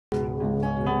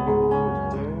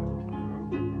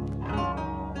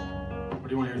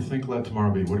Think Let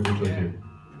Tomorrow Be? What did you do?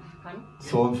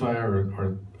 Soul and Fire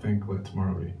or Think Let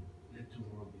Tomorrow Be? Let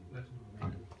tomorrow be. Let tomorrow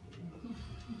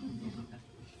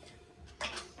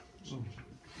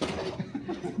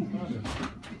be.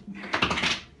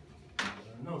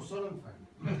 No, Soul and Fire.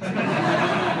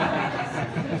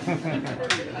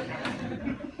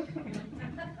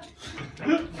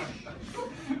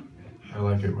 I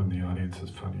like it when the audience is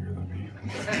funnier than me.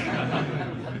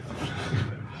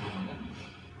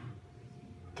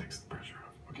 Takes the pressure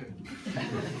off. Okay.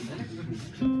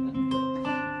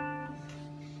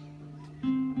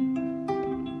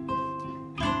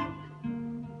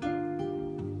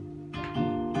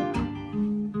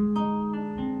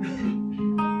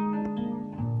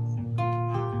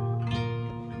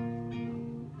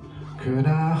 Could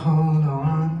I hold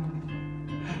on?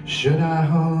 Should I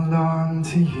hold on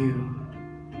to you?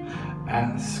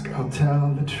 Ask, I'll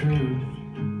tell the truth.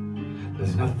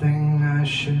 There's nothing I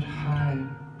should hide.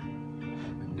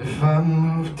 And if I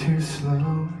move too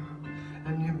slow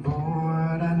and you're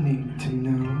bored, I need to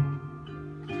know.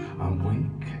 I'm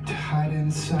weak to hide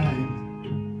inside,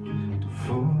 to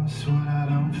force what I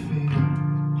don't feel.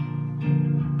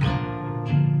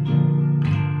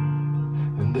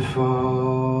 And if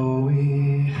all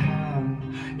we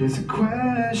have is a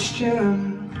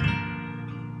question,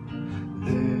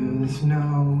 there's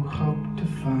no hope to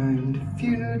find a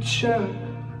future.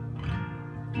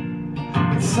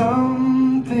 But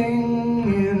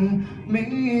something in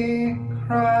me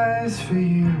cries for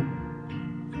you.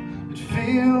 It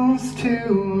feels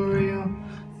too real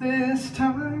this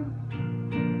time.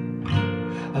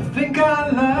 I think I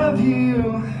love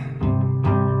you,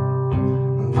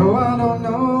 though I don't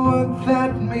know what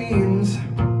that means.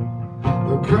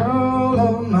 The girl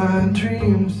of my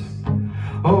dreams,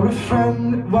 or a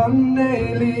friend that one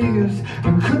day leaves.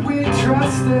 And could we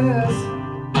trust this?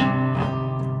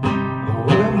 I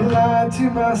would have lied to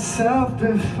myself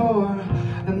before,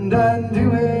 and I'd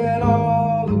do it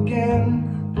all again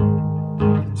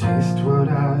to taste what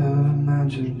I've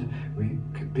imagined we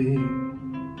could be.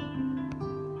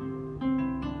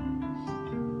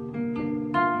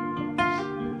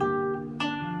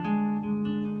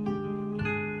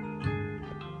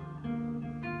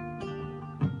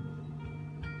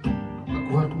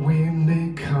 What we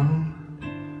become,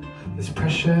 this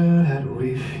pressure that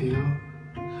we feel,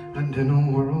 and in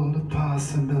a world of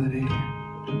possibility,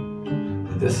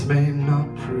 this may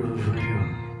not prove real.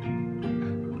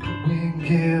 We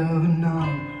give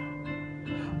enough,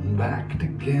 backed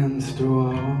against a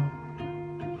wall,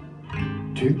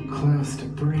 too close to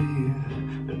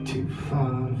breathe, but too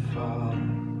far to fall.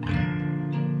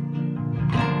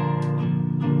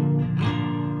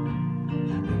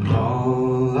 And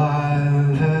all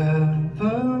I've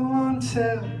ever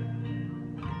wanted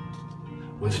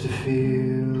was to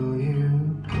feel you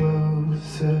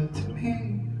closer to me.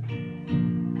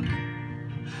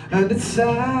 And it's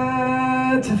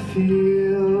sad to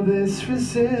feel this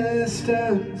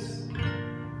resistance.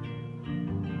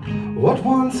 What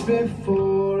once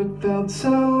before it felt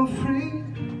so free,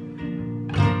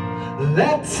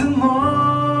 let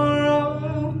tomorrow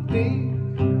be.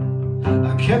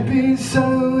 I can't be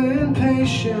so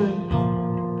impatient,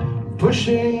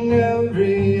 pushing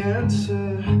every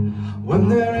answer when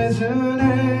there isn't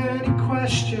any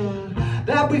question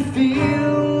that we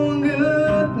feel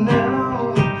good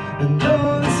now. And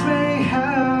though this may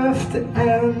have to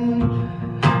end,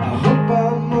 I hope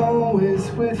I'm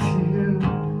always with you,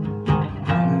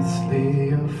 honestly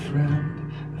a friend.